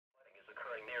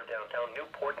near downtown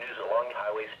Newport News along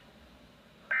highways.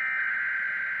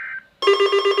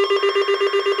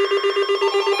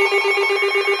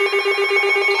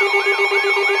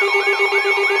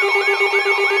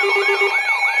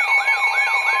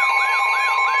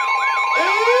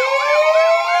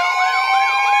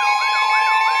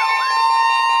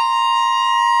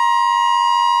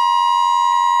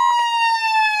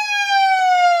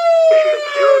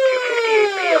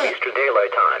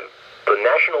 The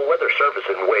National Weather Service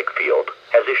in Wakefield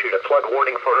has issued a flood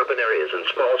warning for urban areas and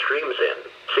small streams in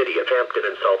City of Hampton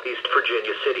and Southeast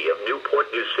Virginia, City of Newport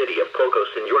News, City of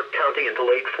Pocos in York County until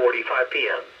 8:45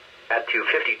 p.m. At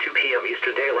 2:52 p.m.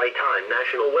 Eastern Daylight Time,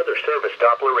 National Weather Service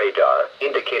Doppler radar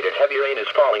indicated heavy rain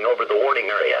is falling over the warning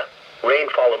area.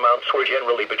 Rainfall amounts were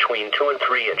generally between 2 and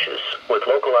 3 inches, with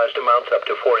localized amounts up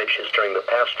to 4 inches during the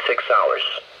past 6 hours.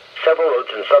 Several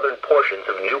roads in southern portions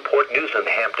of Newport News and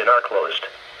Hampton are closed.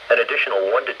 An additional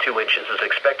 1 to 2 inches is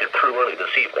expected through early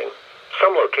this evening.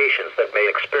 Some locations that may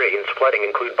experience flooding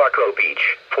include Buckrow Beach,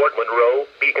 Fort Monroe,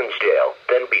 Beaconsdale,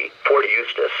 Denby, Fort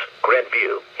Eustis,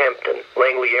 Grandview, Hampton,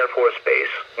 Langley Air Force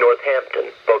Base,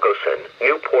 Northampton, Bogosin,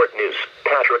 Newport News,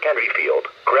 Patrick Henry Field,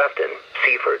 Grafton,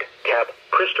 Seaford, Cap,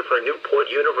 Christopher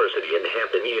Newport University, and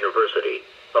Hampton University.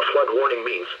 A flood warning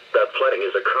means that flooding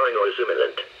is occurring or is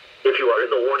imminent. If you are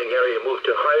in the warning area, move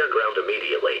to higher ground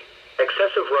immediately.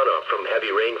 Excessive runoff from heavy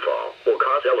rainfall will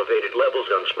cause elevated levels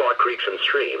on small creeks and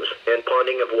streams and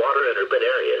ponding of water in urban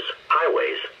areas,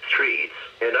 highways, streets,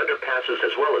 and underpasses,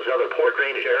 as well as other poor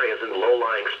drainage areas and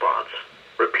low-lying spots.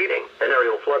 Repeating, an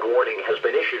aerial flood warning has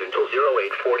been issued until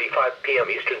 08:45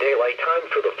 p.m. Eastern Daylight Time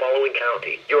for the following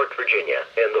county, York, Virginia,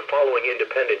 and the following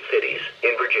independent cities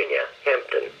in Virginia: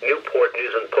 Hampton, Newport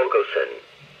News, and Pocosin.